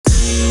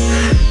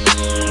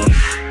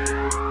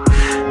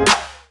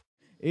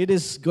It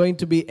is going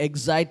to be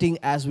exciting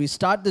as we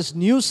start this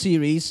new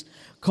series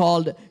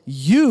called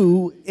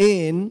You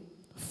in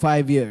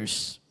 5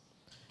 Years.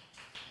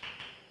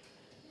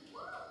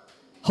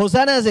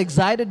 Hosanna is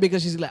excited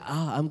because she's like,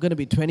 I'm going to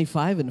be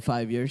 25 in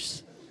 5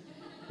 years.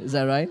 Is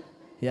that right?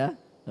 Yeah?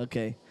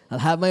 Okay. I'll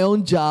have my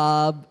own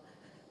job.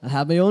 I'll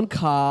have my own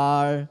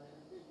car.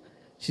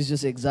 She's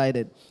just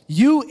excited.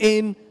 You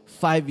in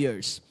 5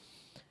 years.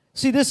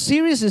 See, this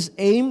series is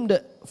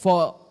aimed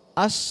for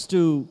us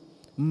to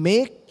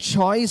make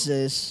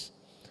choices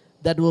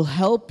that will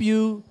help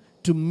you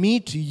to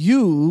meet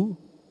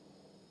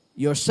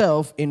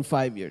yourself in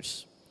 5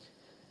 years.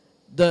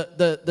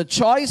 The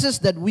choices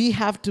that we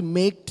have to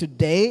make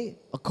today,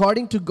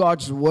 according to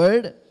God's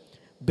word,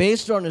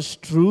 based on His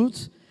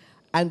truth,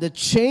 and the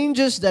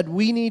changes that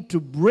we need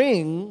to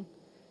bring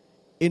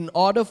in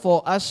order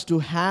for us to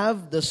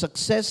have the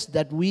success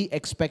that we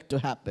expect to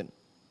happen.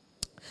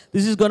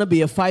 This is going to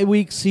be a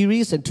 5-week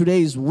series, and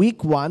today is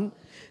week 1.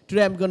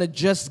 Today I'm going to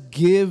just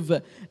give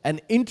an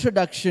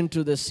introduction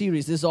to the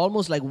series. This is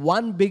almost like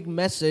one big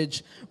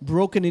message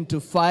broken into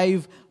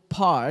 5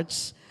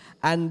 parts,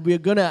 and we're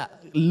going to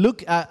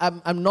look at,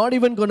 I'm not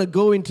even going to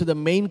go into the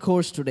main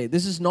course today.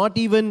 This is not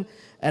even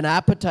an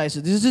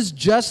appetizer. This is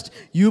just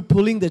you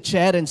pulling the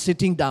chair and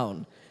sitting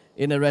down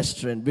in a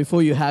restaurant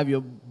before you have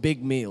your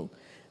big meal.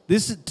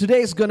 Today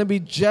is going to be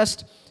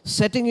just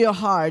setting your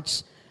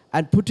hearts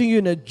and putting you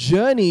in a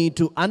journey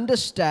to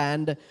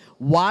understand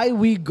why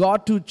we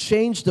got to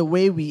change the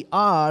way we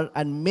are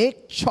and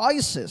make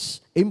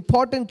choices,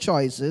 important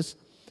choices,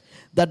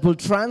 that will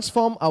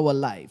transform our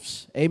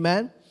lives.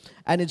 Amen?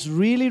 And it's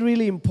really,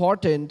 really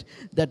important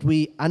that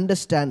we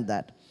understand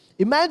that.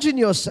 Imagine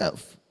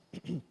yourself.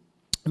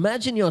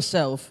 Imagine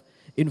yourself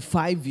in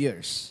 5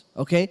 years.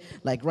 Okay?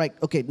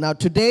 Okay, now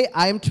today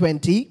I am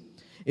 20.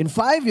 In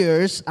 5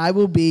 years, I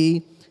will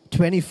be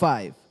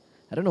 25.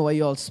 I don't know why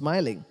you're all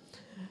smiling.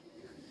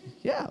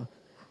 Yeah.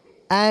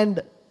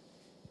 And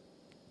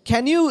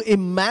can you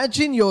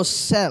imagine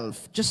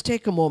yourself? Just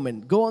take a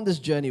moment. Go on this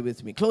journey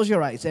with me. Close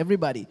your eyes,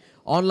 everybody.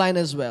 Online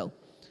as well.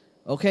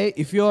 Okay?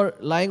 If you're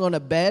lying on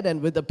a bed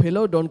and with a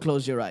pillow, don't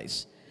close your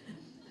eyes.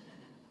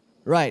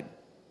 Right.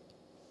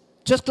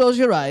 Just close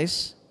your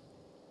eyes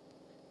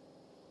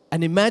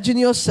and imagine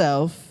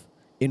yourself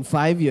in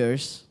 5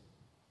 years.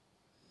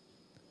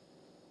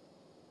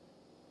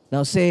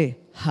 Now say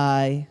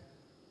hi.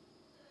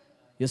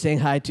 You're saying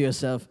hi to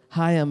yourself.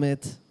 Hi,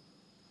 Amit.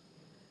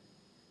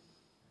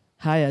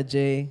 Hi,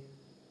 Ajay.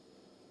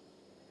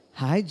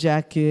 Hi,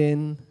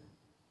 Jackin.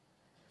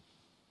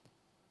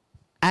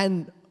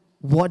 And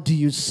what do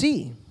you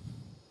see?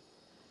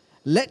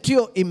 Let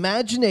your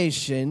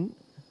imagination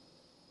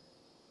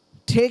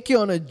take you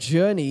on a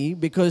journey,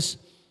 because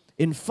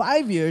in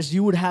 5 years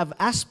you would have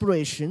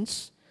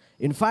aspirations.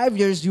 In 5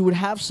 years you would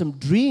have some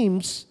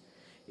dreams.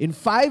 In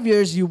 5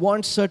 years you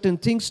want certain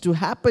things to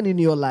happen in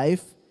your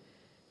life.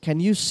 Can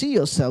you see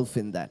yourself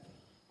in that?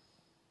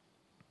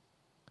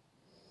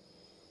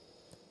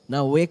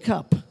 Now wake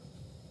up.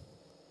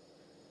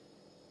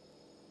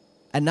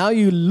 And now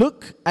you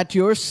look at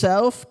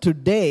yourself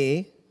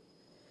today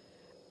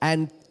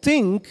and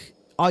think,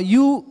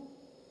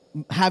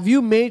 have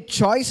you made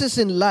choices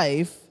in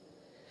life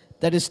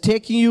that is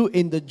taking you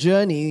in the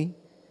journey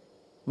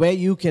where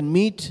you can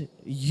meet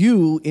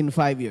you in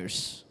 5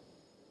 years?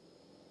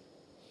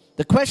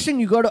 The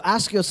question you got to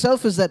ask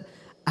yourself is that,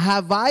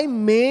 have I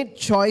made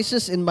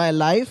choices in my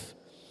life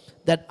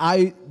that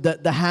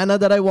the Hannah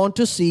that I want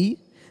to see,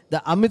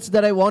 the Amits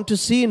that I want to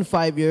see in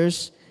 5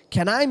 years,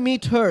 can I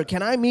meet her,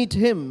 can I meet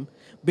him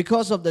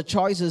because of the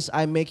choices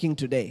I'm making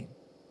today?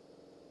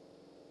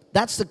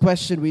 That's the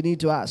question we need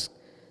to ask.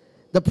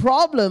 The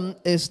problem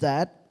is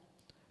that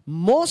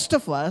most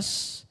of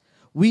us,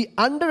 we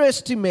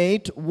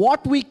underestimate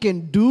what we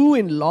can do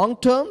in long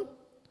term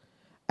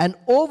and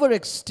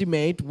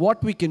overestimate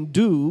what we can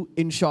do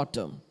in short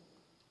term.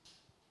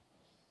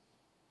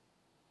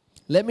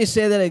 Let me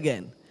say that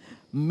again.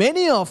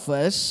 Many of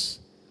us,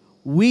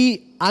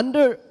 we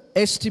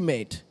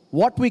underestimate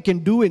what we can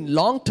do in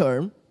long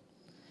term,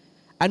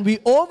 and we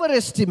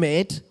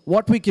overestimate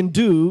what we can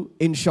do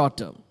in short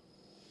term.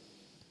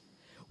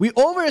 We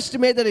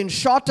overestimate that in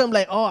short term,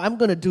 like, I'm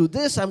going to do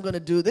this, I'm going to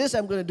do this,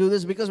 I'm going to do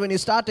this, because when you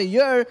start a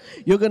year,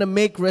 you're going to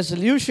make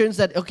resolutions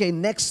that, okay,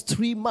 next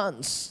 3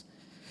 months,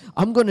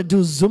 I'm going to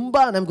do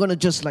Zumba, and I'm going to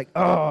just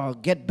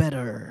get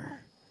better.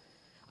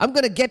 I'm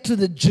going to get to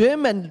the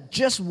gym, and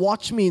just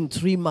watch me in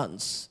 3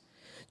 months.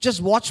 Just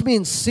watch me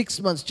in 6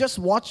 months. Just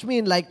watch me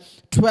in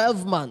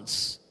 12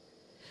 months.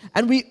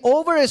 And we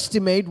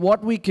overestimate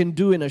what we can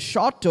do in a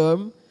short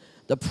term.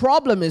 The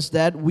problem is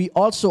that we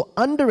also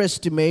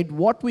underestimate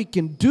what we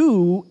can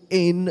do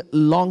in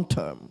long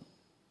term.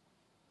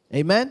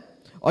 Amen?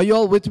 Are you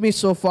all with me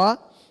so far?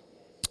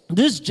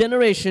 This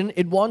generation,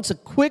 it wants a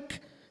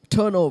quick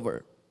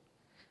turnover.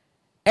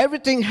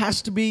 Everything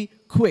has to be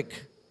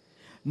quick.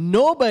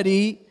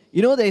 Nobody,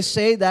 they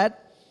say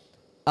that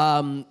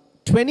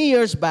 20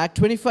 years back,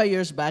 25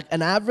 years back,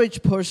 an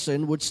average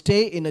person would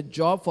stay in a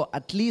job for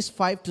at least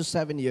 5 to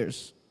 7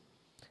 years.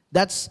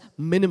 That's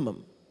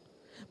minimum.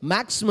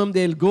 maximum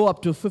they'll go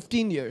up to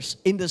 15 years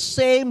in the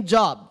same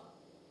job,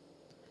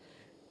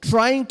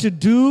 trying to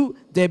do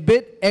their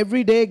bit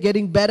every day,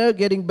 getting better,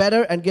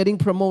 and getting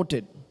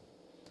promoted.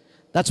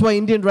 That's why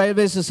Indian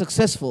Railways is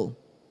successful.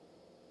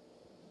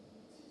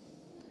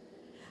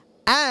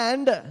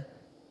 And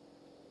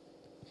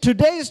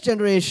today's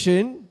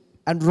generation,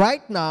 and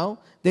right now,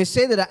 they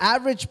say that an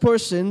average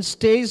person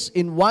stays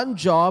in one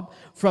job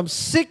from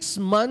 6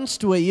 months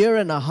to a year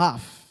and a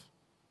half.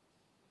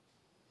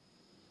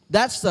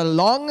 That's the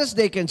longest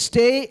they can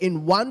stay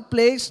in one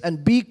place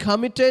and be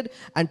committed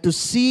and to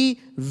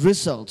see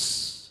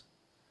results.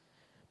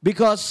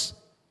 Because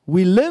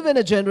we live in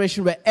a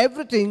generation where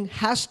everything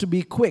has to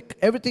be quick.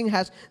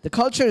 The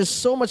culture is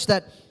so much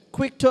that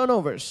quick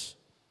turnovers.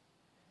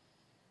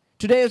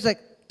 Today it's like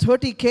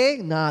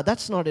 30K? Nah,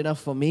 that's not enough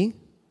for me.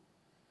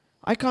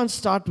 I can't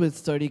start with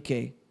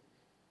 30K.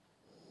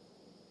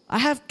 I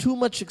have too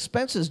much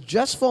expenses.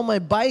 Just for my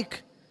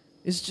bike,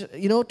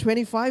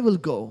 25 will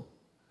go.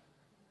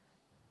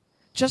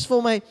 Just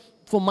for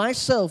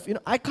myself,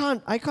 I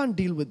can't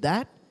deal with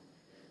that.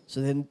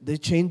 So then they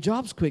change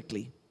jobs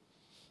quickly.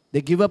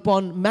 They give up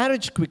on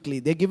marriage quickly.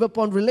 They give up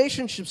on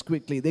relationships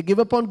quickly. They give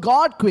up on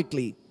God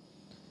quickly.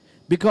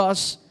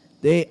 Because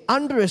they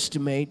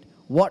underestimate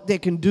what they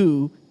can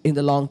do in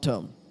the long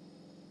term.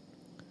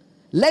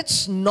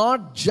 Let's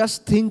not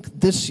just think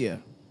this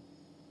year.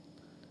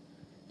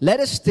 Let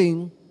us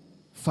think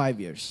 5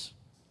 years.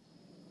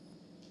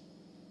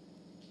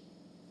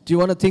 Do you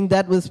want to think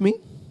that with me?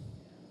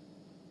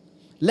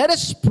 Let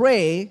us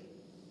pray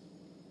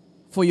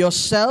for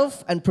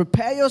yourself and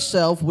prepare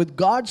yourself with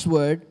God's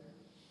word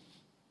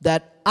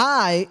that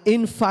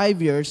in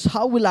 5 years,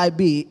 how will I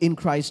be in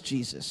Christ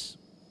Jesus?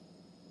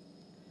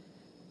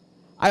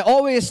 I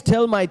always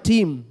tell my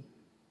team,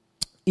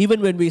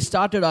 even when we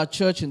started our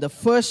church in the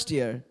first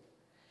year,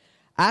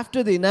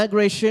 after the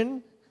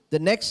inauguration, the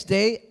next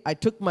day, I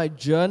took my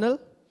journal.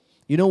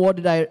 You know what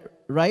did I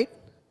write?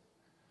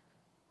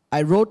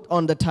 I wrote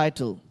on the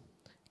title,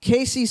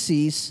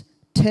 KCC's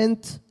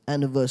 10th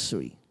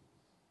anniversary.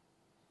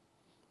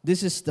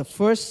 This is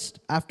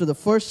after the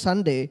first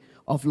Sunday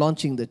of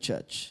launching the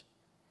church.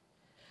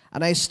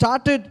 And I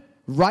started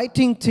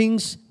writing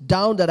things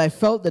down that I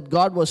felt that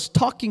God was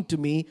talking to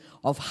me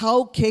of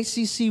how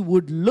KCC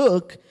would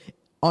look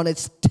on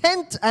its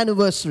 10th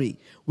anniversary.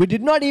 We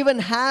did not even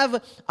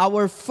have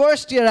our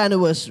first year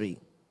anniversary.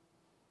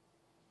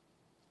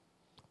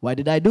 Why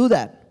did I do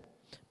that?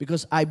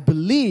 Because I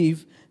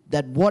believe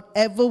that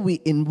whatever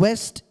we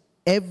invest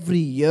every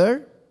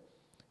year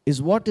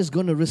is what is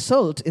going to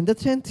result in the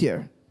 10th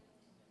year.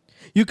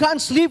 You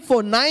can't sleep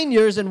for 9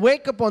 years and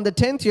wake up on the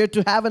 10th year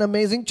to have an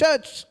amazing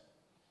church.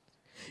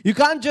 You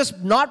can't just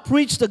not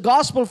preach the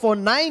gospel for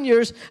 9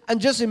 years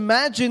and just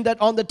imagine that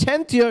on the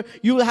 10th year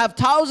you will have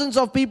thousands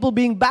of people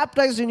being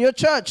baptized in your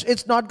church.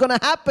 It's not going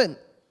to happen.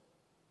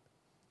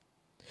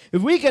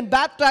 If we can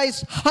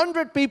baptize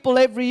 100 people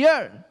every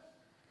year,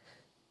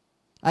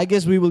 I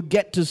guess we will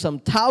get to some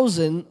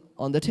 1,000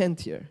 on the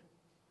 10th year.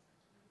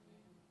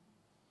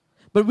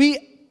 But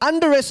we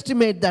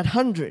underestimate that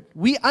 100.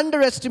 We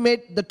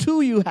underestimate the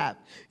 2 you have.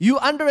 You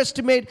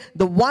underestimate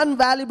the one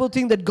valuable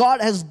thing that God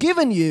has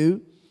given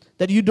you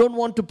that you don't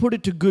want to put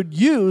it to good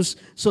use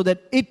so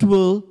that it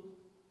will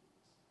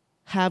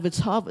have its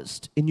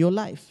harvest in your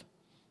life.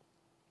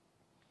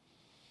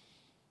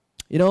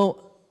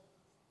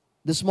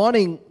 This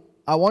morning,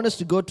 I want us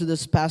to go to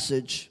this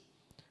passage,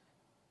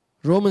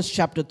 Romans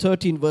chapter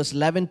 13, verse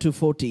 11 to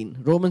 14.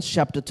 Romans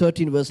chapter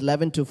 13, verse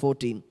 11 to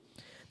 14.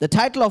 The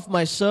title of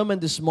my sermon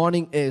this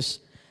morning is,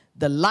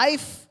 The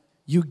Life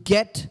You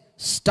Get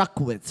Stuck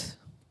With.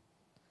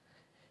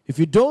 If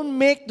you don't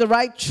make the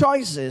right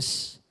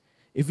choices,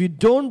 if you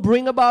don't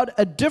bring about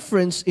a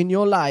difference in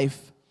your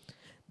life,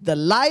 the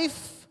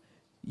life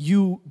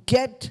you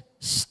get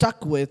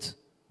stuck with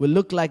will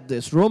look like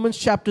this. Romans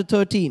chapter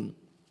 13,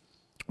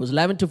 verse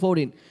 11 to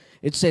 14.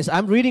 It says,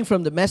 I'm reading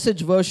from the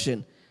Message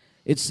version.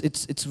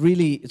 It's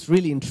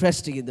really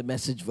interesting in the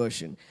Message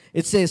version.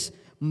 It says,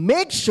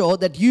 make sure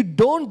that you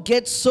don't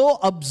get so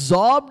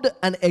absorbed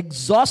and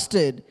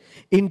exhausted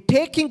in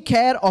taking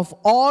care of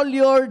all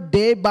your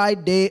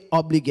day-by-day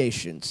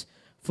obligations.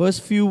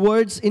 First few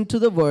words into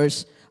the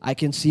verse, I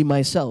can see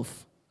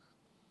myself.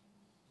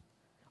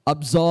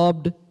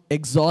 Absorbed,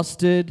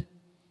 exhausted.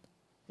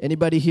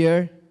 Anybody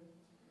here?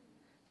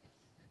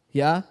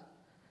 Yeah?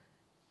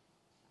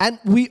 And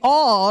we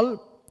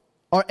all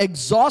are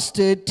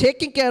exhausted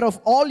taking care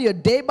of all your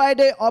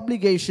day-by-day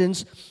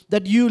obligations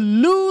that you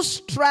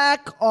lose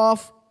track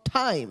of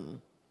time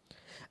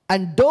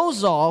and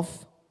doze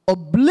off,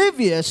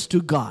 oblivious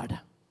to God.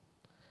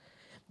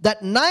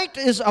 That night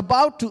is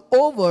about to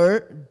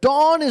over,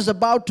 dawn is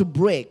about to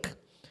break.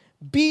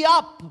 Be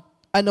up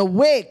and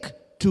awake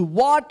to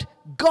what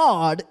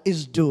God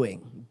is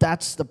doing.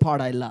 That's the part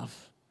I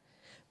love.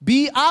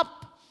 Be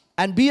up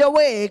and be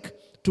awake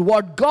to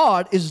what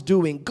God is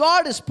doing.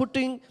 God is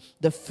putting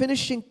the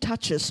finishing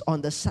touches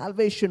on the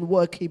salvation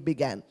work He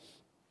began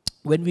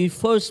when we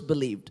first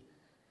believed.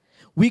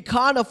 We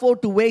can't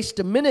afford to waste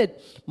a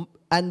minute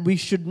and we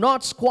should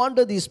not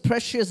squander these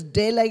precious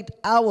daylight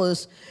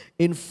hours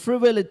in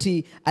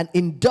frivolity and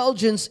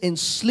indulgence, in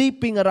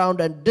sleeping around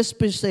and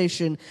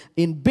dispensation,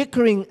 in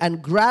bickering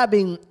and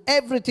grabbing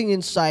everything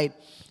in sight.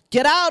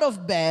 Get out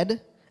of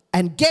bed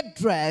and get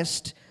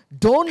dressed.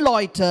 Don't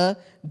loiter.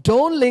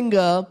 Don't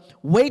linger,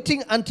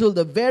 waiting until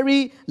the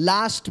very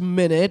last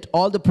minute.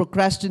 All the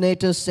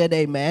procrastinators said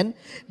amen.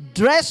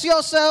 Dress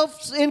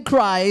yourselves in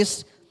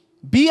Christ.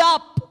 Be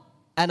up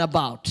and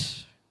about.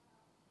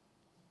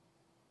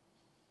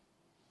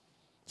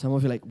 Some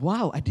of you are like,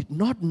 wow, I did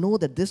not know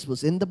that this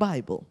was in the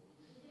Bible.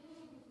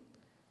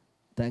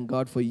 Thank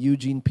God for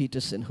Eugene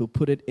Peterson, who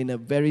put it in a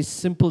very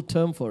simple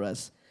term for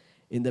us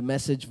in the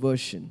Message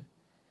version.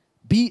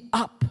 Be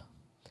up.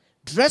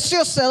 Dress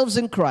yourselves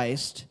in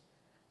Christ.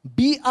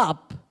 Be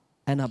up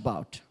and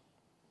about.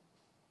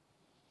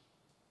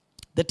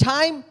 The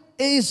time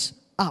is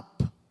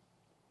up.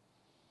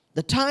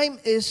 The time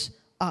is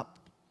up.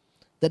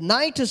 The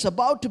night is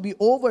about to be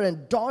over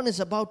and dawn is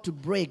about to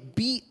break.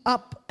 Be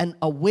up and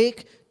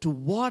awake to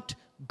what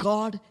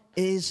God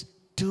is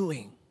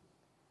doing.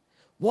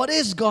 What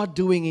is God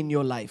doing in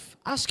your life?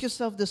 Ask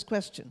yourself this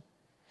question.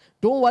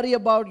 Don't worry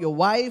about your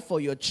wife or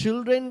your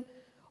children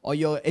or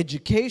your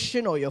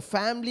education or your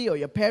family or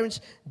your parents.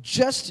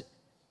 Just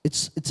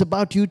it's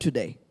about you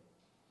today.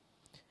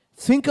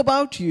 Think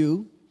about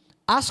you.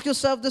 Ask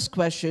yourself this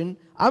question.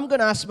 I'm going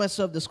to ask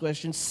myself this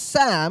question.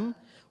 Sam,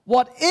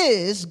 what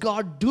is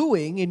God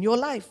doing in your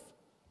life?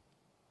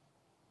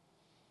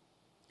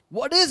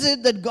 What is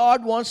it that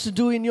God wants to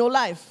do in your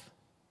life?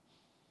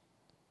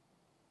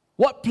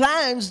 What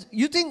plans? Do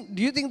you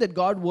think that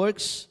God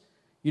works,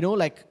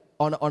 like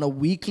on a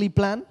weekly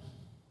plan?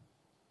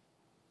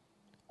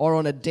 Or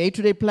on a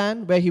day-to-day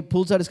plan where he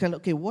pulls out his kind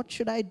of, okay, what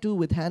should I do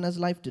with Hannah's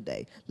life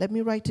today? Let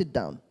me write it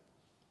down.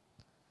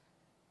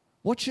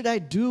 What should I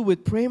do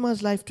with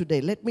Prema's life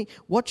today?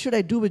 What should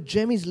I do with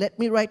Jemmy's? Let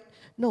me write.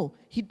 No,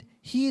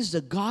 he is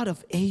the God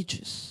of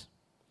ages.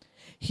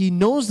 He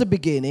knows the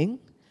beginning.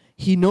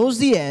 He knows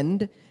the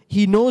end.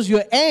 He knows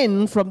your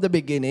end from the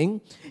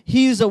beginning.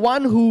 He is the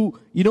one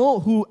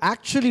who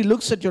actually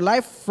looks at your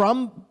life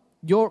from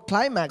your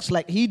climax.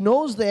 Like he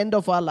knows the end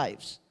of our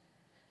lives.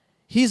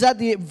 He's at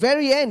the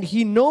very end.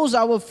 He knows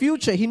our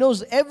future. He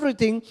knows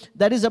everything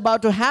that is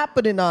about to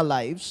happen in our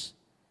lives.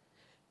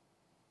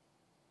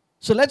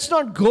 So let's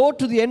not go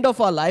to the end of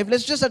our life.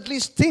 Let's just at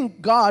least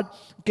think, God,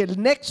 okay, the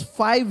next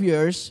 5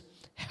 years,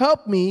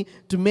 help me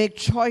to make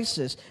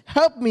choices.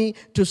 Help me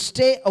to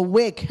stay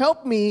awake.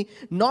 Help me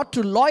not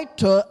to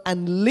loiter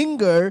and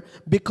linger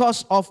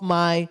because of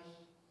my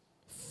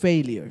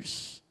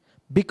failures.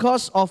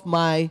 Because of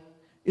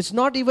it's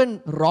not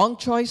even wrong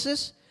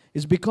choices.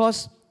 It's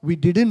because we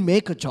didn't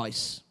make a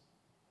choice.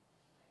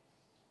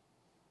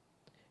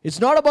 It's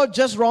not about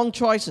just wrong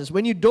choices.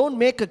 When you don't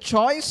make a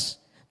choice,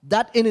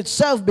 that in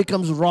itself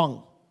becomes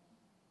wrong.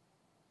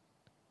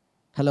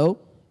 Hello?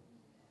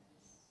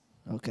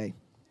 Okay.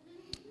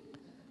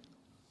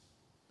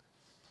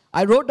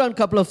 I wrote down a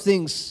couple of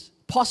things,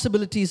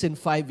 possibilities in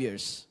 5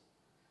 years.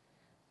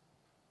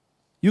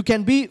 You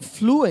can be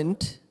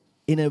fluent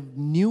in a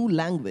new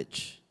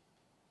language.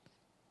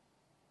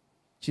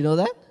 Do you know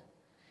that?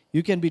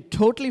 You can be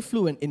totally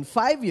fluent. In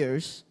 5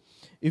 years,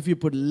 if you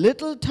put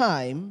little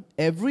time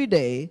every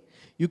day,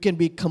 you can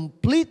be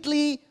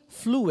completely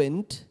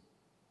fluent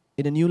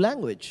in a new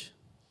language.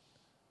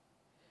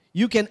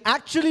 You can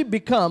actually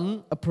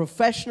become a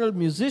professional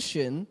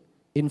musician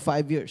in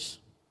 5 years.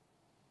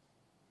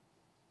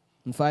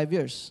 In 5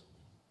 years.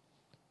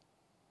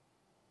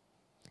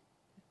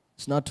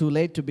 It's not too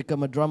late to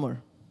become a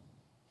drummer.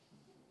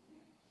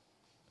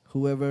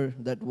 Whoever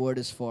that word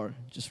is for,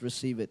 just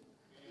receive it.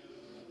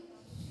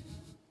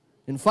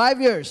 In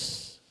 5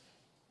 years,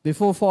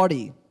 before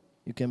 40,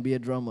 you can be a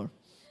drummer.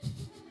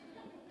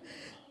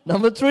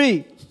 Number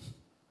 3,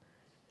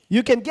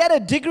 you can get a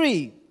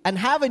degree and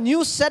have a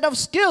new set of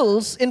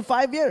skills in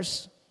 5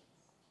 years.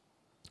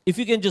 If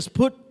you can just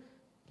put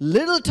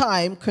little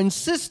time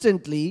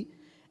consistently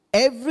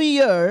every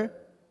year,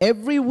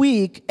 every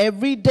week,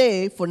 every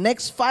day for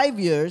next 5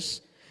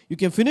 years, you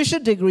can finish a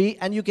degree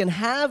and you can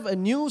have a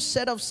new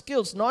set of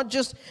skills, not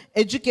just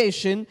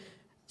education,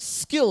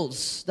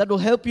 skills that will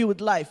help you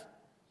with life.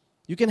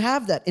 You can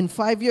have that in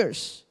 5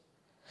 years.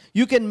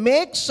 You can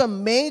make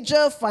some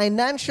major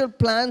financial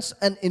plans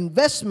and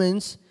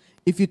investments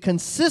if you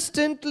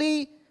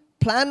consistently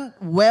plan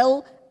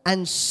well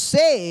and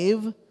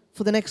save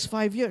for the next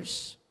 5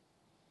 years.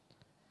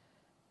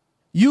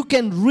 You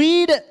can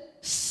read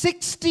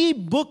 60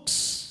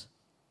 books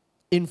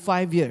in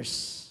 5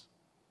 years.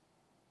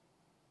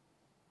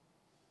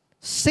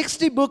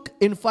 60 books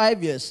in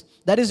 5 years.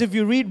 That is, if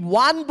you read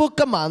one book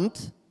a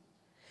month,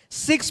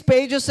 6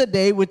 pages a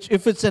day, which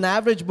if it's an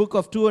average book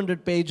of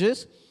 200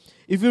 pages,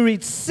 if you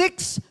read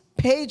 6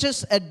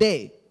 pages a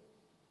day,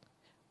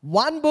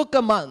 one book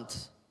a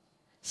month,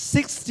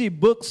 60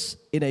 books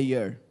in a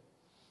year.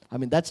 I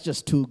mean, that's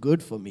just too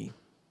good for me.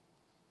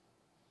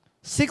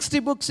 60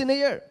 books in a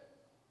year.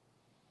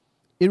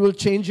 It will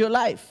change your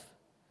life.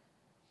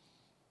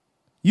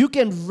 You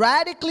can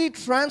radically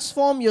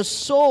transform your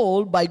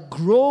soul by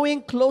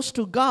growing close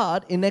to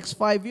God in next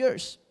 5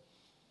 years.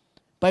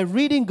 By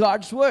reading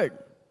God's Word.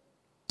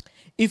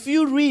 If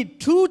you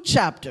read 2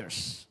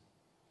 chapters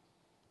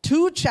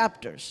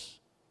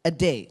a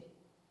day,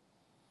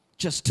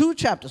 just 2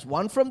 chapters,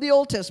 one from the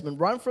Old Testament,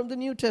 one from the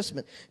New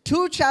Testament,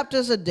 2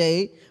 chapters a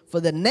day for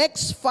the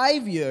next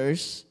 5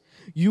 years,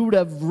 you would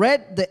have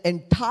read the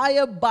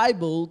entire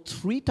Bible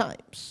 3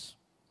 times.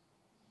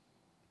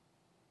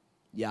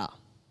 Yeah.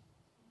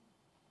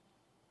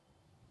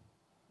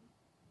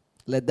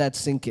 Let that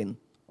sink in,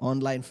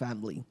 online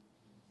family.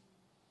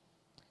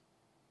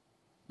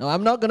 Now,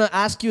 I'm not going to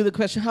ask you the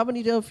question, how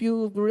many of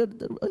you have read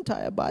the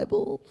entire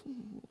Bible?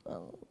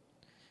 Oh.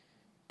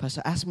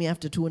 Pastor, ask me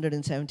after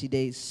 270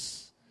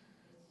 days.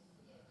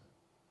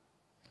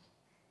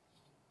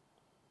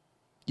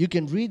 You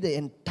can read the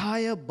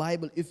entire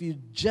Bible if you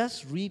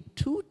just read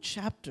 2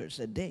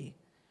 chapters a day.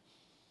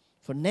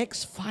 For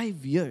next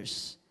 5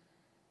 years,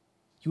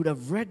 you would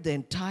have read the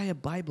entire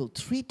Bible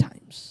 3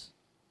 times.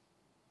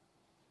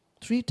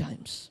 3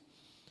 times.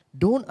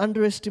 Don't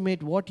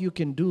underestimate what you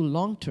can do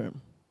long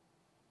term.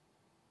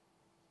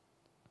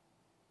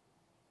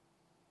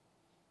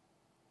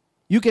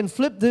 You can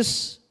flip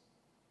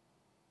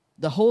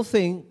the whole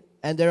thing,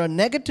 and there are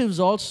negatives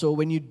also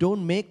when you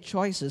don't make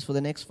choices for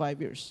the next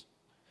 5 years.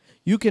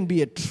 You can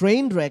be a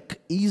train wreck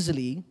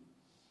easily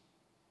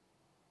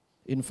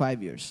in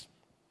 5 years.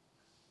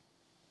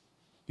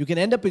 You can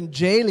end up in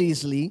jail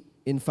easily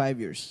in 5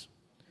 years.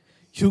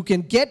 You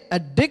can get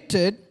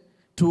addicted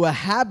to a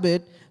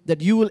habit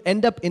that you will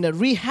end up in a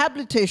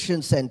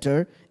rehabilitation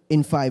center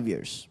in 5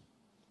 years.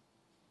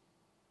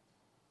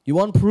 You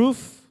want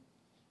proof?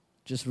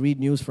 Just read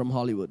news from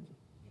Hollywood.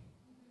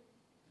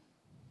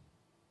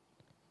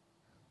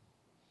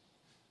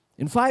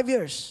 In 5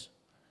 years,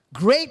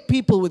 great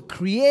people with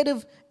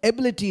creative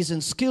abilities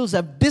and skills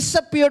have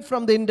disappeared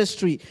from the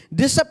industry,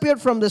 disappeared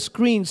from the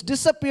screens,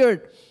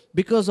 disappeared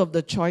because of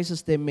the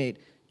choices they made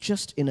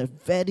just in a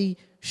very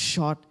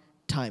short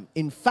time.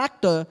 In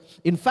fact,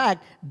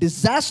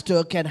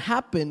 disaster can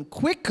happen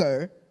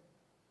quicker.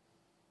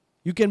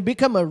 You can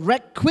become a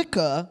wreck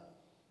quicker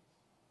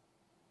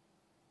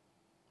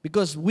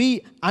because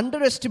we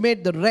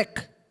underestimate the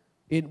wreck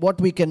in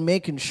what we can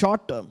make in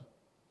short term.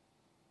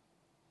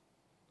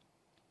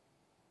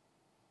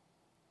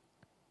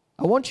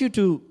 I want you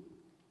to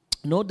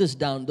note this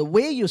down. The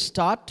way you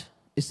start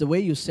is the way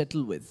you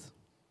settle with.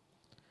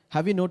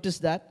 Have you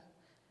noticed that?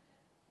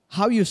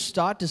 How you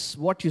start is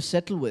what you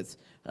settle with.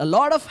 A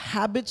lot of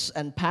habits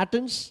and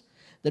patterns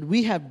that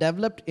we have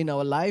developed in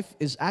our life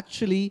is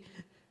actually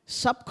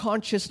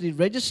subconsciously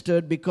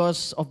registered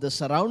because of the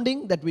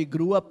surrounding that we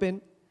grew up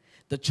in,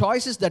 the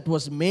choices that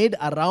was made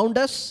around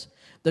us,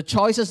 the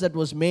choices that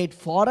was made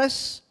for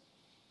us.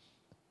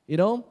 You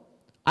know,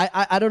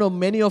 I don't know,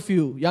 many of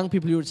you young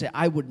people, you would say,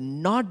 I would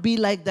not be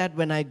like that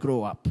when I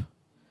grow up.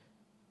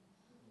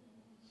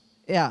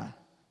 Yeah,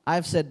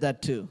 I've said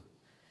that too.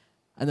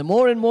 And the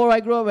more and more I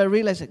grow up, I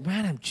realize, like,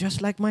 man, I'm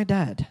just like my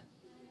dad.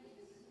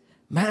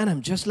 Man,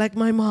 I'm just like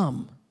my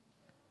mom.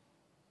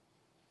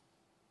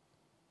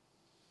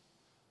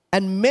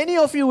 And many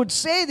of you would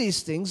say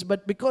these things,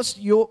 but because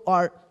you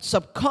are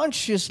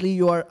subconsciously,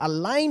 you are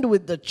aligned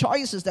with the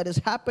choices that has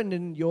happened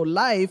in your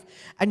life,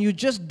 and you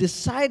just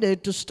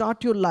decided to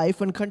start your life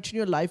and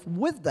continue your life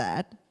with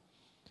that.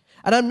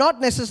 And I'm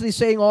not necessarily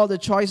saying all the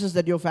choices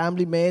that your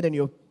family made and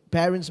your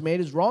parents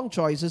made is wrong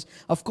choices.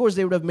 Of course,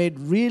 they would have made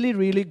really,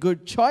 really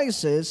good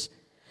choices.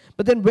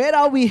 But then where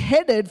are we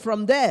headed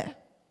from there?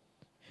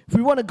 If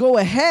we want to go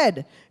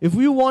ahead, if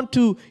we want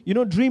to,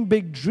 dream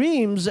big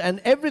dreams and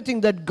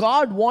everything that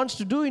God wants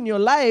to do in your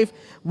life,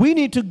 we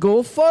need to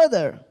go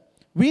further.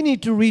 We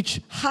need to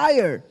reach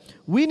higher.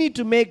 We need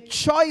to make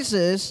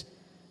choices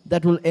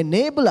that will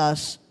enable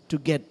us to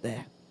get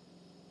there.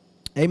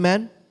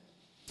 Amen?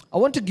 I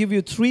want to give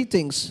you 3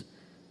 things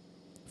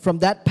from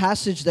that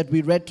passage that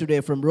we read today,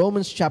 from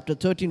Romans chapter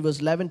 13,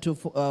 verse 11 to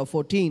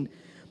 14,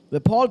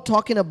 where Paul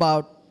talking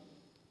about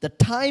the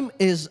time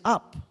is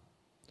up.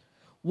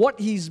 What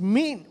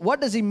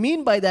does he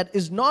mean by that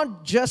is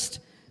not just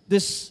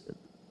this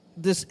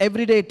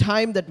everyday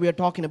time that we are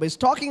talking about. He's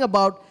talking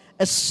about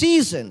a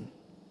season.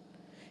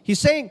 He's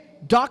saying,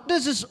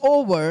 darkness is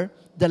over,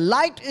 the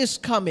light is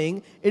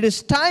coming, it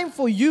is time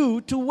for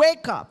you to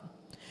wake up.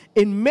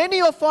 In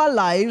many of our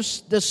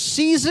lives, the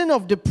season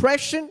of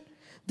depression,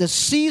 the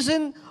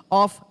season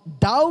of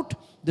doubt,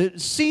 the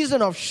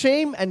season of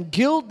shame and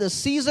guilt, the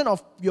season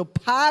of your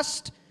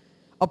past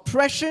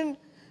oppression,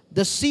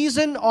 the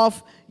season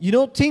of,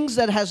 things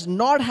that has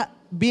not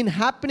been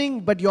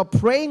happening, but you're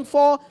praying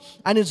for,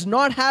 and it's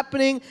not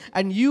happening,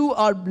 and you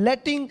are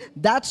letting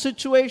that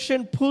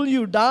situation pull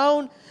you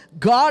down.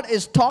 God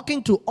is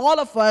talking to all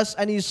of us,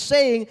 and He's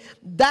saying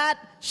that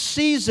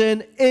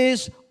season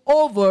is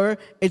over.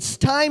 It's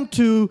time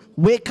to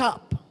wake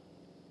up.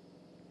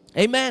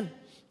 Amen.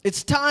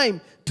 It's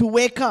time to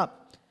wake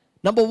up.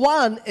 Number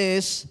 1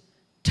 is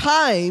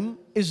time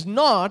is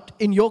not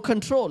in your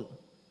control.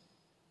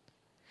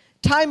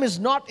 Time is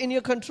not in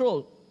your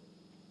control.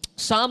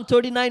 Psalm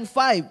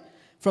 39:5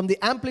 from the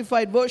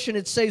Amplified Version,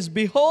 it says,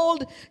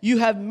 "Behold, you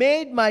have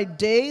made my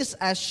days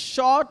as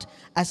short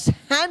as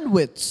hand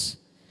widths,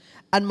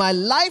 and my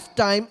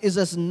lifetime is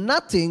as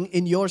nothing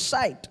in your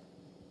sight."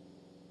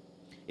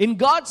 In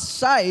God's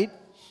sight,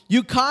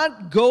 you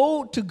can't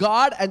go to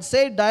God and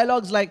say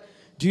dialogues like,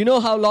 "Do you know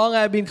how long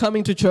I've been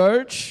coming to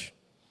church?"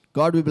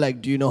 God will be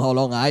like, "Do you know how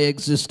long I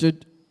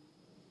existed?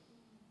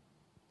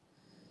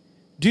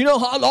 Do you know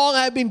how long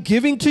I've been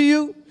giving to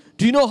you?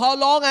 Do you know how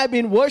long I've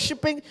been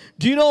worshiping?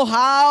 Do you know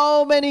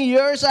how many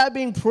years I've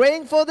been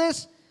praying for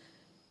this?"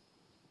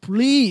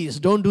 Please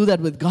don't do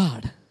that with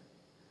God.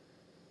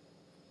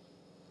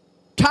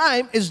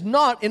 Time is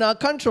not in our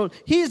control.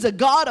 He is the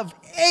God of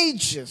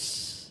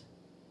ages.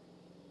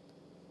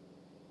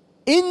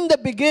 In the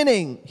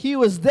beginning, He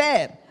was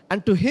there.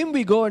 And to Him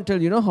we go and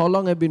tell, "You know how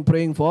long I've been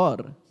praying for?"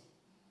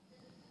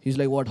 He's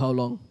like, "What, how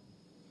long?"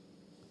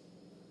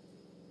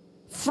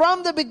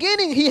 From the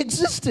beginning, He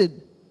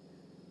existed.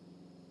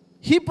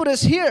 He put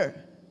us here.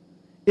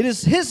 It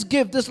is His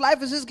gift. This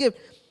life is His gift.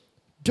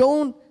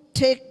 Don't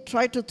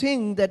try to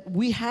think that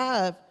we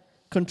have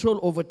control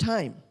over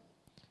time.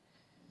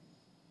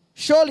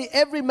 Surely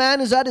every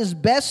man is at his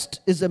best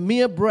is a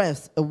mere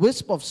breath, a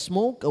wisp of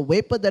smoke, a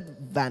vapor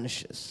that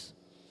vanishes.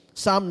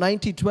 Psalm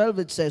 90:12,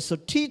 it says, so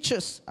teach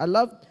us. I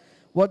love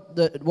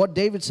what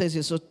David says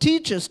here. So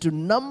teach us to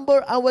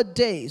number our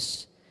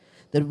days,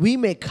 that we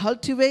may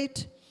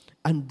cultivate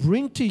and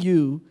bring to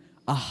you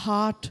a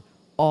heart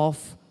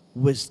of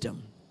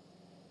wisdom.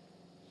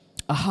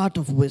 A heart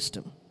of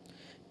wisdom.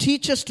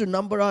 Teach us to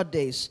number our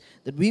days,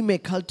 that we may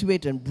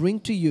cultivate and bring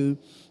to you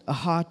a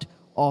heart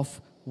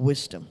of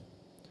wisdom.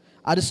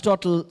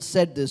 Aristotle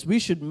said this: we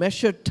should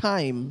measure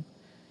time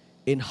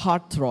in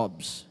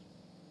heartthrobs.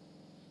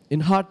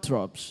 In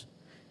heartthrobs.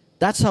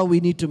 That's how we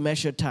need to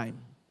measure time.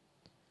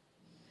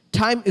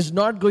 Time is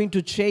not going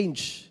to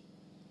change.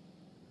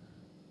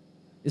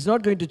 It's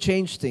not going to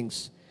change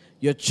things.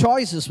 Your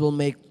choices will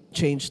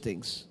change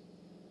things.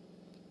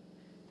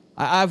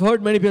 I've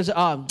heard many people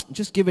say,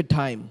 just give it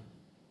time.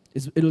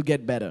 It'll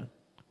get better.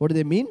 What do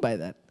they mean by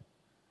that?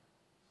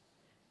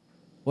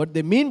 What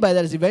they mean by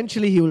that is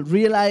eventually he will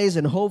realize,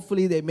 and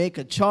hopefully they make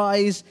a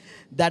choice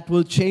that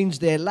will change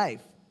their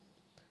life.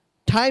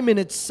 Time in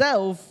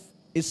itself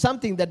is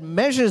something that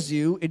measures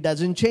you. It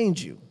doesn't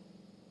change you.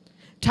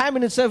 Time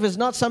in itself is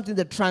not something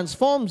that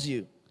transforms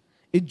you.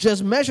 It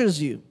just measures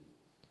you.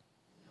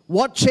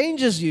 What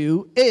changes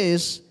you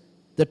is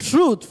the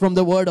truth from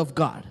the Word of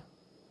God.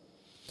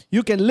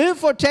 You can live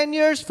for 10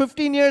 years,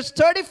 15 years,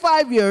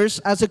 35 years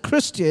as a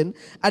Christian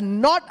and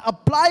not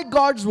apply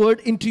God's Word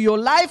into your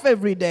life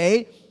every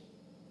day.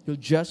 You'll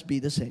just be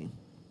the same.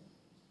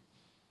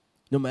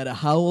 No matter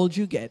how old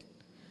you get,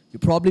 you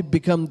probably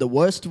become the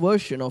worst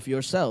version of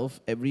yourself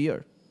every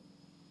year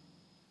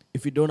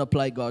if you don't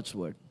apply God's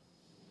Word.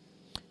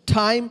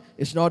 Time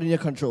is not in your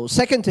control.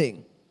 Second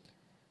thing,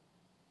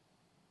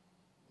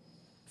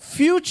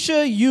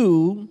 future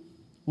you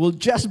will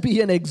just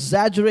be an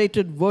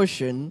exaggerated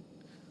version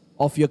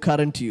of your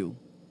current you.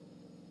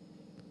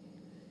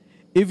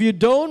 If you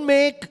don't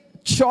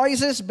make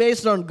choices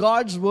based on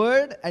God's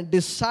Word and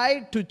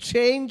decide to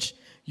change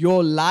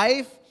your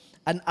life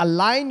and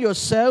align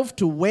yourself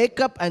to wake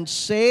up and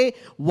say,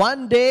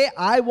 one day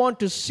I want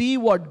to see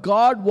what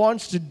God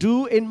wants to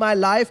do in my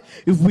life.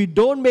 If we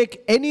don't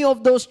make any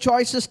of those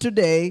choices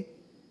today,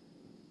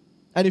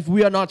 and if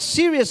we are not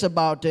serious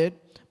about it,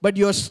 but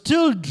you're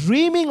still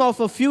dreaming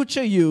of a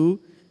future you,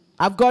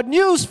 I've got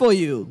news for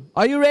you.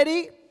 Are you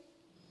ready?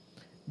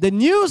 The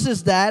news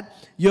is that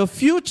your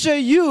future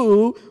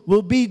you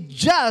will be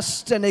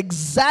just an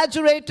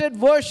exaggerated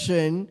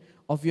version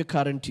of your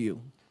current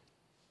you.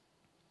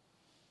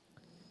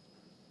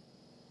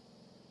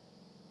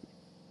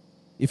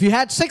 If you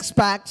had 6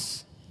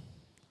 packs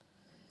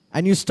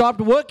and you stopped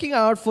working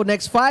out for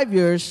next 5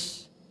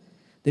 years,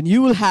 then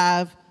you will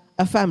have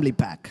a family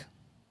pack.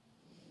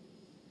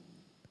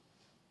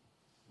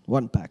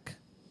 1 pack.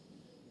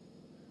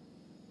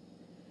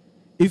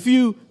 If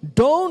you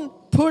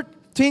don't put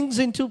things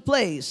into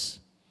place,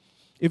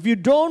 if you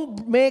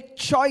don't make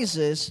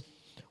choices,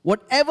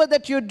 whatever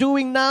that you're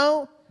doing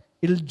now,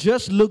 it'll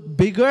just look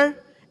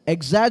bigger,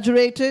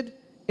 exaggerated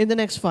in the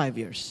next 5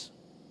 years.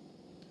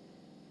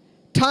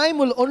 Time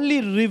will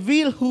only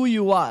reveal who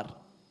you are.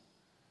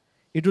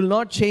 It will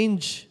not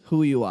change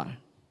who you are.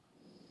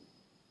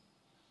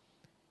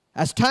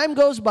 As time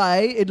goes by,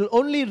 it will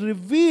only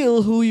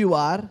reveal who you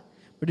are,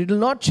 but it will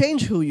not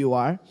change who you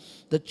are.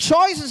 The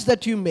choices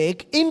that you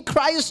make in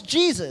Christ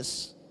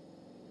Jesus.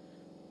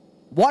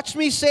 Watch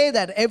me say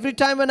that. Every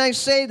time when I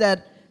say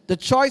that, the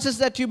choices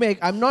that you make,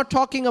 I'm not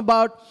talking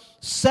about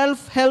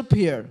self-help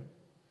here.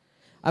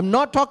 I'm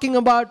not talking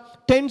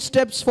about 10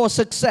 steps for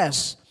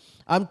success.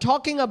 I'm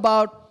talking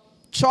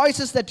about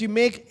choices that you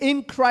make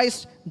in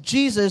Christ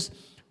Jesus,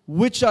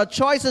 which are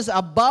choices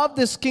above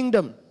this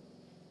kingdom,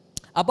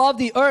 above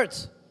the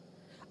earth,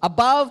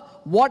 above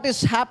what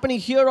is happening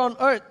here on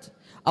earth,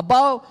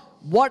 above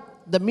what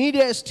the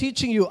media is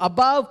teaching you,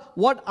 above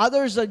what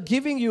others are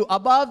giving you,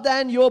 above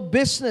than your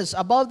business,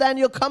 above than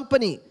your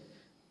company.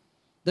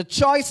 The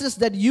choices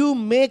that you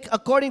make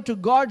according to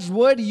God's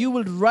word, you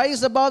will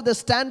rise above the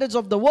standards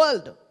of the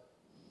world.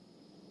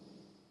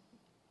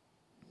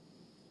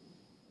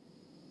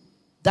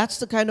 That's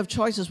the kind of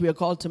choices we are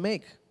called to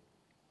make.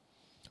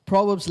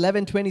 Proverbs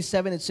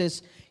 11:27, it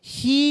says,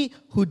 "He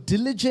who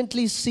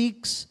diligently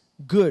seeks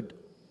good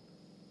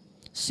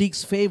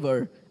seeks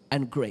favor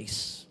and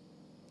grace."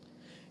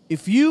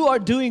 If you are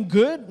doing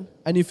good,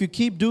 and if you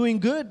keep doing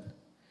good,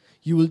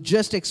 you will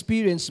just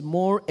experience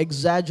more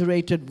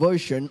exaggerated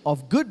version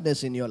of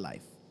goodness in your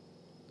life.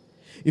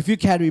 If you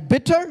carry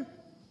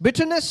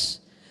bitterness,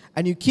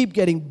 and you keep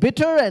getting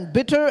bitter and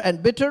bitter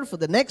and bitter for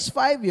the next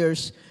 5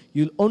 years,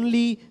 you'll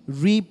only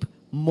reap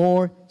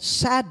more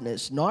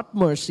sadness, not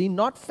mercy,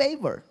 not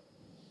favor.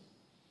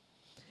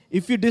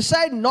 If you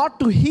decide not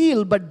to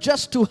heal, but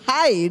just to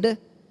hide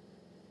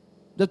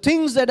the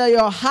things that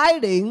you're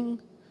hiding,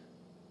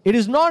 it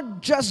is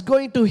not just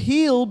going to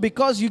heal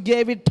because you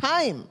gave it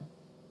time.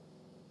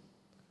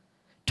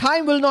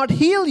 Time will not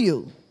heal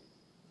you.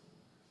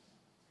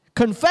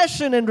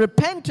 Confession and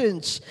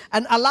repentance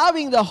and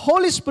allowing the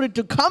Holy Spirit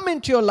to come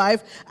into your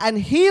life and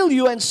heal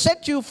you and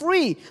set you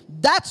free,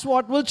 that's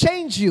what will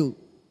change you.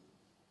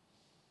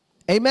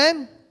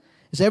 Amen?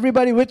 Is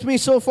everybody with me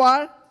so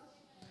far?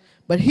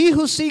 But he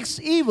who seeks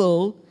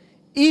evil,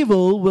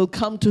 evil will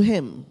come to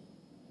him.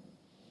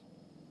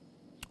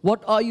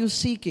 What are you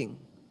seeking?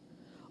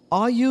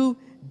 Are you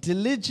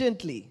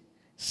diligently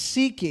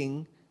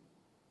seeking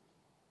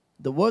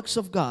the works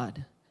of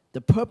God,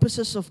 the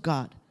purposes of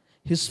God,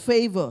 His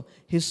favor,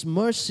 His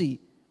mercy,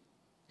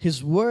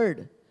 His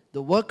word,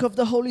 the work of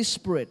the Holy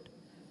Spirit,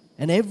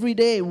 and every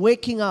day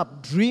waking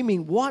up,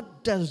 dreaming,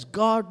 what does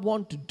God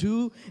want to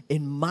do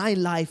in my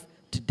life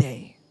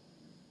today?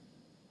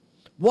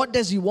 What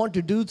does He want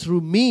to do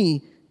through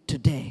me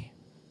today?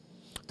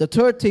 The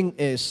third thing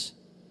is,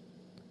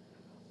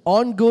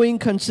 ongoing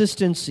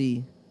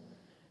consistency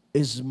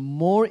is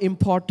more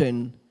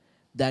important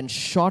than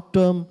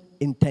short-term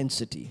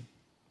intensity.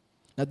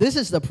 Now, this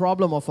is the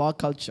problem of our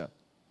culture.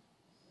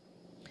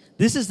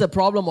 This is the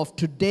problem of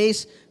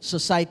today's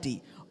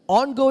society.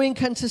 Ongoing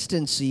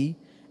consistency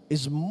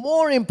is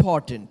more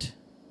important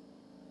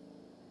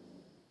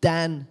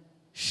than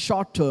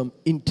short-term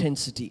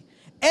intensity.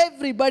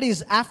 Everybody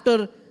is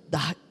after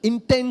the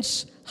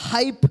intense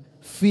hype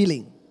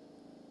feeling.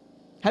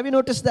 Have you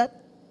noticed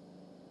that?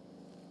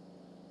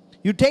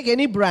 You take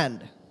any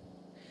brand,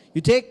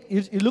 you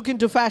look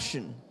into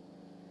fashion,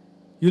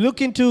 you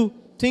look into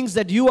things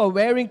that you are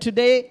wearing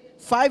today.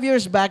 5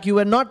 years back, you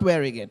were not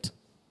wearing it.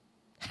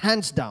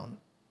 Hands down.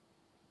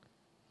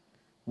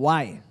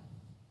 Why?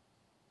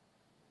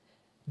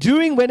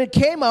 When it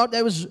came out,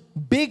 there was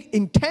big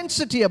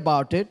intensity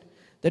about it,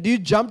 that you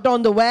jumped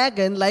on the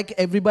wagon like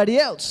everybody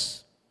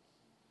else.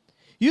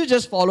 You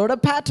just followed a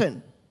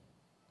pattern.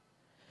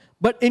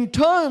 But in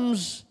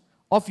terms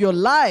of your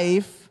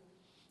life,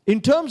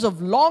 in terms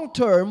of long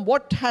term,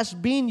 what has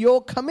been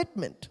your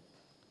commitment?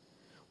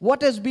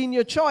 What has been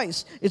your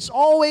choice? It's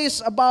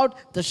always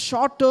about the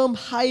short term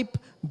hype,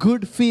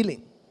 good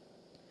feeling.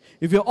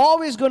 If you're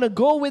always going to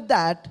go with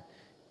that,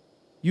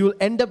 you'll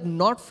end up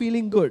not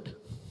feeling good.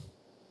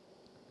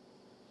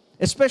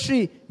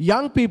 Especially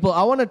young people,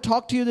 I want to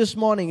talk to you this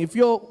morning. If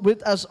you're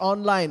with us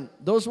online,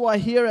 those who are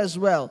here as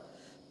well,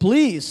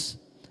 please,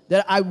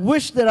 I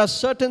wish there are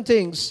certain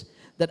things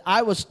that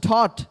I was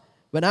taught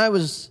when I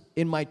was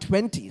in my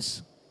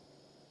 20s.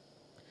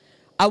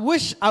 I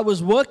wish I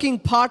was working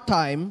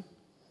part-time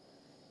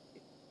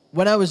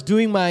when I was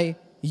doing my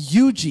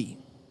UG.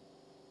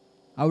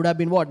 I would have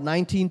been,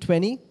 19,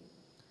 20?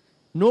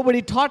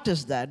 Nobody taught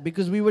us that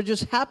because we were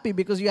just happy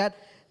because you had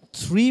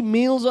 3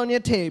 meals on your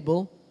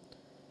table.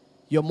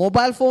 Your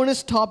mobile phone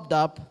is topped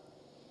up.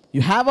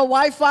 You have a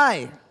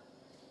Wi-Fi.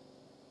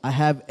 I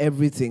have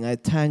everything. I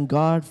thank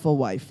God for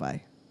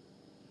Wi-Fi.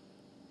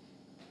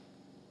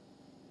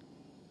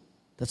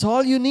 That's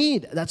all you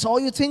need. That's all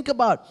you think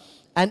about.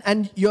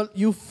 And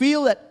you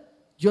feel that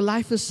your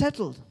life is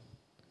settled.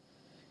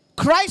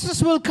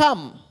 Crisis will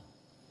come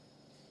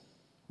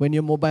when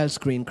your mobile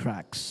screen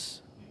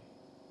cracks.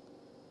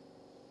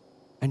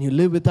 And you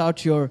live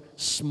without your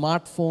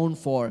smartphone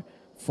for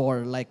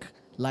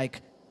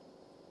like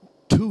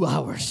 2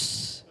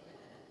 hours.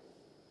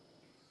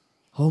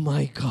 Oh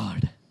my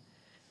God.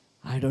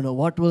 I don't know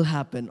what will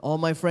happen. All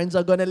my friends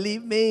are going to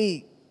leave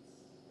me.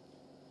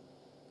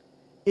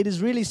 It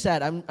is really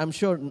sad. I'm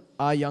sure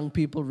our young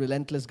people,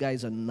 relentless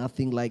guys, are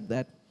nothing like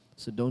that.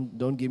 So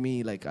don't give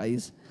me like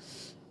eyes.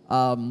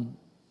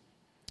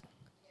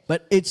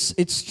 But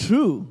it's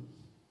true.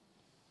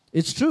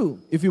 It's true.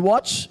 If you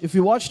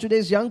watch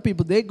today's young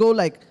people, they go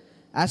like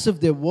as if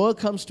their world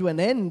comes to an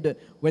end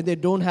when they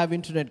don't have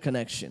internet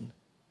connection.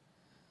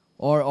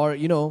 Or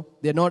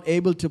they're not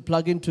able to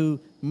plug into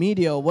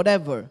media or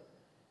whatever.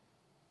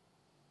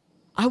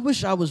 I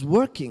wish I was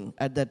working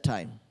at that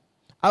time.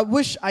 I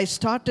wish I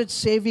started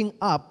saving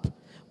up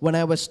when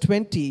I was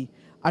 20,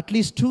 at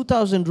least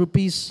 2,000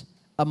 rupees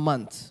a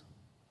month.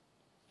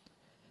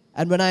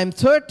 And when I'm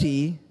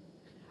 30,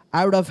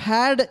 I would have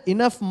had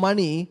enough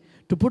money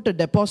to put a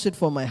deposit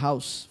for my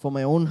house, for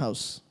my own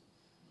house.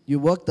 You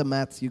work the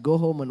math. You go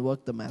home and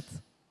work the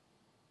math.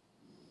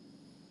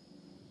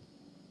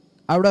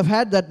 I would have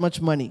had that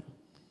much money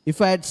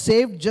if I had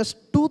saved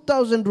just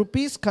 2,000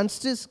 rupees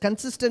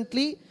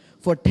consistently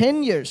for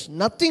 10 years.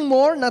 Nothing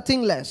more,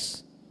 nothing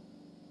less.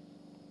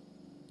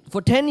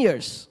 For 10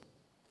 years.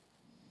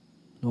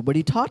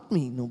 Nobody taught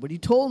me. Nobody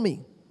told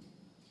me.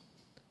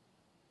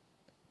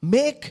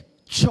 Make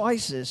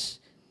choices.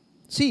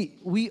 See,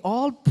 we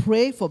all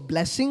pray for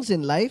blessings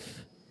in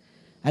life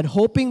and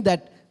hoping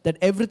that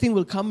everything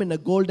will come in a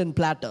golden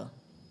platter.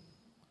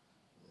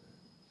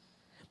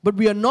 But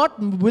we are not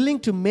willing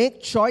to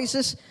make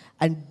choices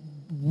and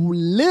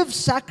live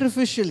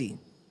sacrificially.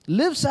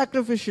 Live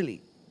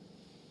sacrificially.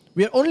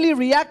 We are only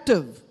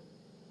reactive.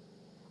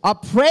 Our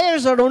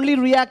prayers are only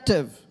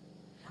reactive.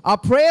 Our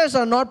prayers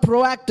are not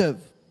proactive.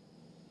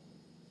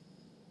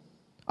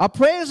 Our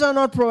prayers are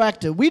not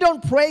proactive. We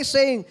don't pray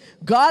saying,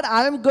 God,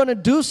 I'm going to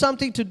do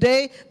something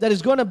today that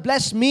is going to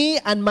bless me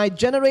and my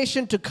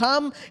generation to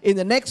come in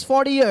the next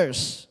 40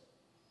 years.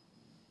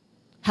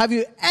 Have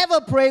you ever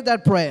prayed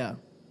that prayer?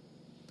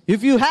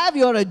 If you have,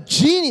 you're a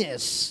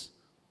genius.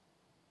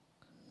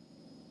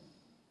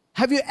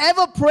 Have you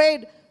ever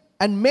prayed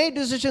and made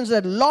decisions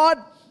that, Lord,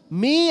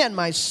 me and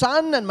my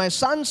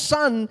son's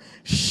son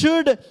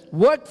should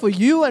work for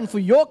you and for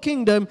your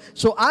kingdom,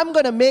 so I'm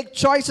going to make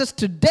choices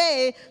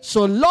today,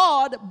 so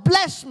Lord,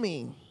 bless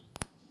me.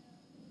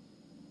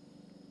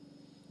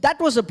 That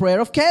was a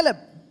prayer of Caleb.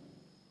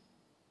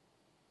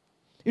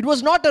 It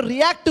was not a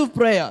reactive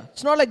prayer.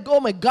 It's not like, oh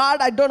my God,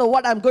 I don't know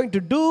what I'm going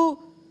to do.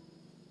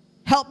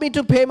 Help me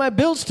to pay my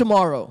bills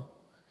tomorrow.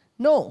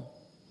 No,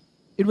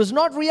 it was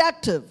not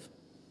reactive.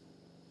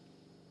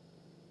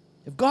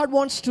 If God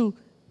wants to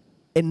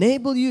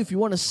enable you, if you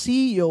want to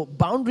see your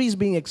boundaries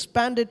being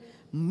expanded,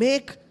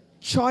 make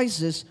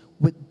choices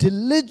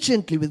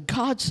diligently, with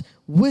God's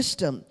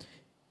wisdom.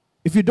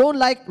 If you don't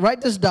like,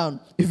 write this down.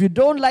 If you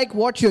don't like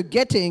what you're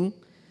getting,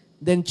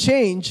 then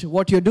change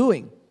what you're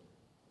doing.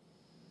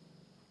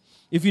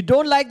 If you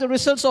don't like the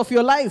results of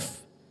your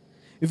life,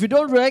 if you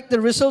don't like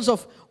the results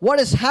of what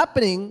is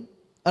happening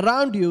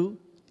around you,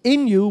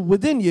 in you,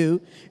 within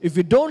you, if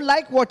you don't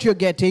like what you're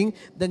getting,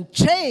 then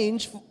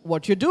change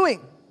what you're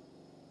doing.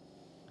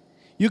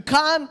 You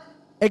can't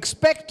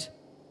expect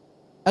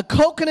a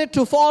coconut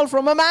to fall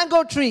from a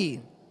mango tree.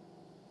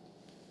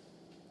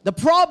 The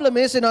problem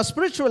is, in our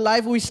spiritual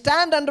life, we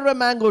stand under a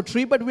mango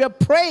tree, but we are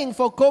praying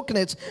for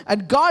coconuts.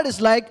 And God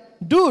is like,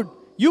 dude,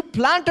 you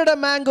planted a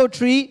mango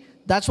tree,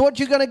 that's what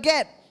you're going to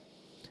get.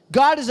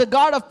 God is a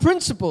God of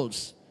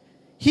principles.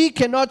 He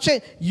cannot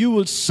change. You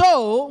will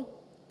sow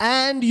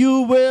and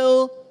you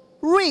will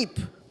reap.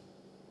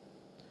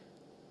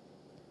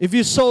 If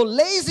you sow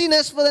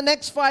laziness for the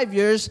next 5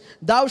 years,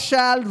 thou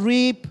shalt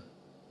reap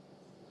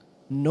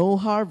no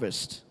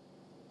harvest.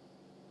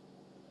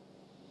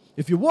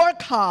 If you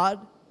work hard,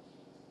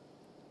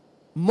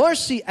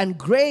 mercy and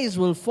grace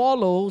will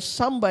follow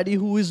somebody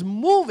who is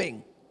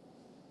moving,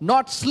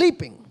 not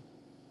sleeping.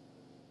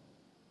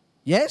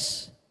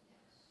 Yes?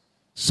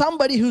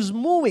 Somebody who's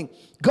moving.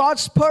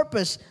 God's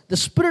purpose, the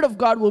Spirit of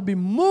God will be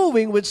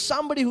moving with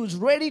somebody who's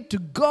ready to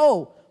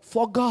go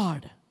for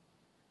God.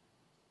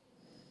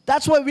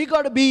 That's why we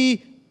got to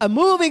be a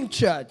moving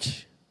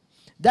church.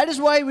 That is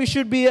why we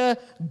should be a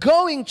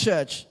going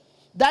church.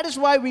 That is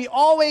why we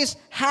always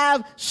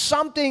have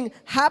something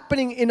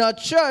happening in our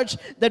church,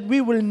 that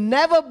we will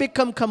never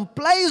become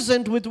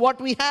complacent with what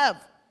we have.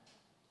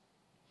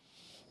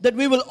 That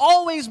we will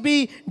always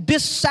be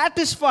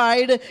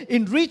dissatisfied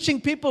in reaching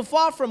people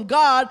far from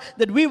God,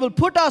 that we will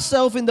put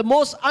ourselves in the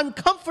most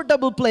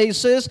uncomfortable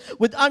places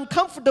with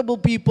uncomfortable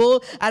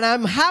people, and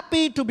I'm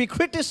happy to be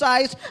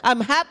criticized,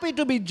 I'm happy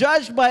to be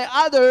judged by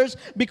others,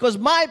 because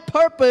my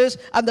purpose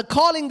and the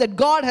calling that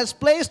God has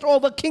placed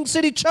over King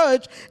City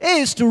Church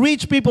is to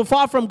reach people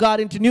far from God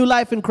into new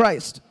life in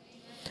Christ.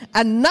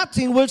 And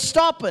nothing will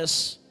stop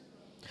us.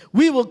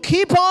 We will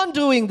keep on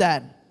doing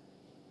that,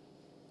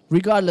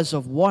 regardless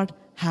of what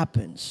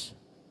happens,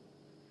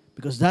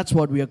 because that's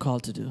what we are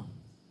called to do.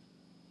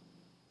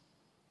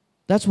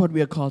 That's what we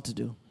are called to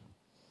do.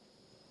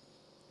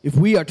 If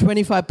we are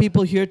 25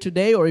 people here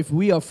today, or if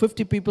we are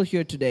 50 people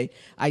here today,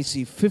 I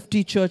see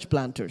 50 church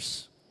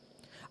planters.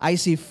 I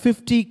see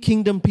 50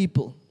 kingdom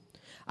people.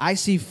 I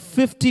see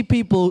 50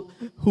 people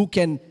who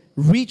can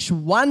reach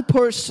one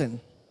person.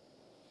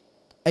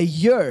 A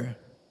year,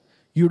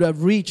 you would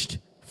have reached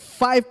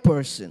 5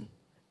 person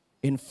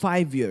in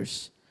 5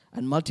 years,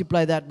 and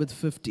multiply that with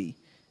 50.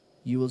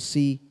 You will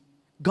see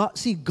God.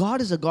 See,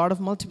 God is a God of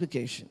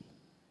multiplication.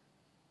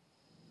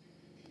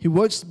 He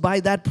works by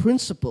that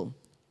principle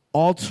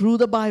all through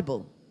the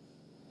Bible.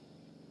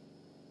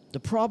 The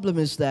problem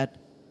is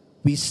that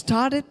we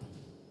started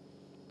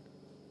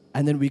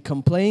and then we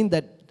complain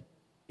that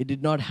it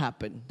did not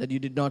happen, that you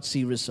did not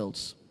see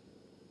results.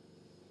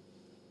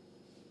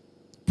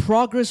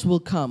 Progress will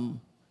come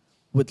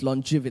with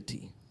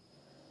longevity.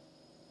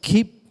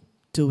 Keep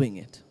doing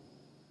it.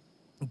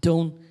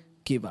 Don't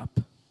give up.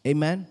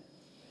 Amen.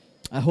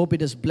 I hope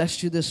it has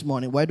blessed you this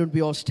morning. Why don't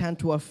we all stand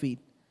to our feet?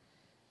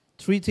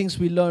 3 things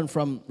we learn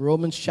from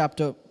Romans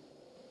chapter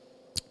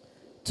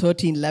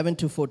 13, 11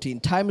 to 14.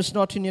 Time is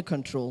not in your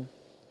control.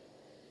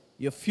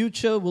 Your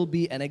future will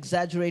be an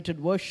exaggerated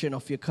version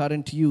of your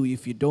current you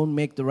if you don't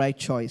make the right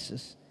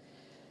choices.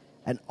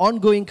 And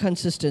ongoing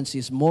consistency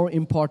is more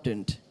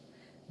important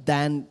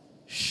than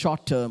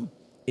short-term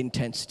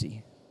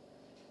intensity.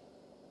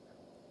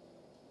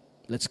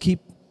 Let's keep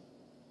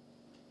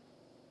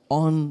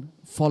on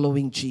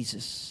following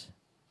Jesus.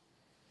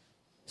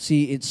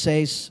 See, it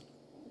says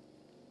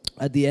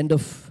at the end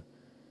of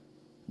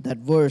that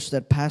verse,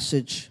 that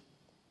passage,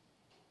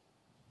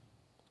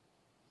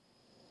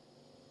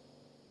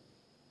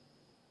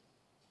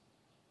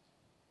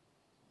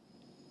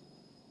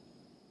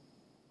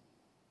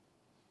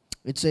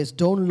 it says,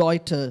 don't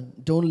loiter,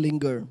 don't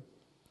linger,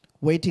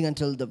 waiting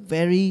until the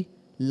very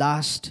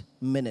last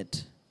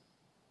minute.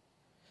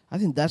 I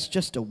think that's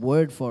just a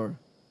word for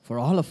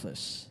all of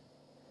us.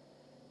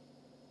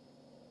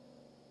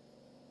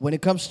 When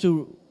it comes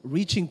to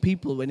reaching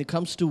people, when it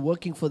comes to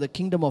working for the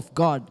kingdom of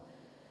God,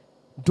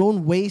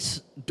 don't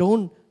waste,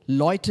 don't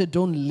loiter,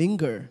 don't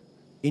linger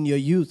in your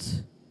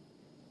youth.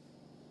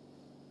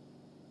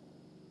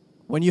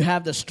 When you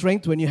have the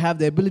strength, when you have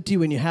the ability,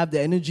 when you have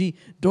the energy,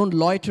 don't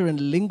loiter and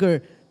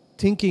linger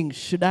thinking,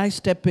 should I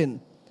step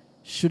in?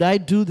 Should I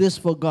do this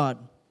for God?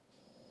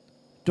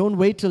 Don't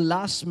wait till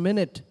last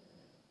minute.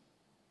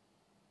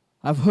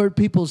 I've heard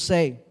people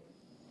say,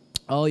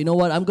 oh, you know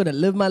what, I'm going to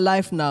live my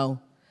life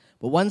now,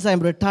 but once I'm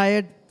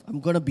retired, I'm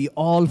going to be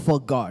all for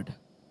God.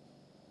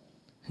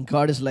 And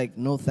God is like,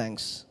 no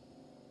thanks.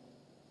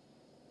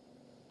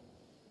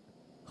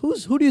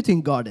 Who do you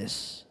think God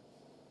is?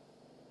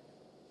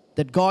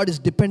 That God is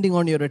depending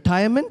on your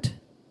retirement?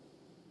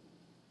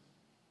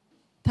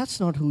 That's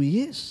not who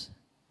He is.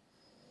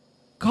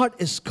 God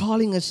is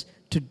calling us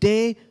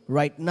today,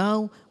 right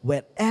now,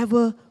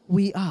 wherever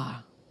we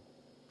are,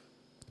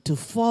 to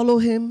follow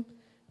Him,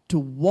 to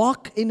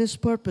walk in His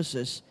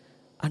purposes,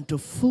 and to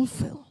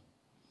fulfill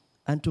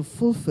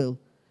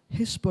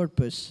His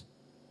purpose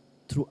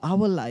through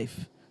our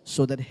life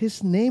so that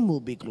His name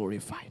will be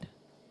glorified.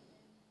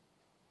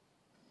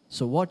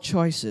 So what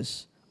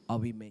choices are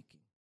we making?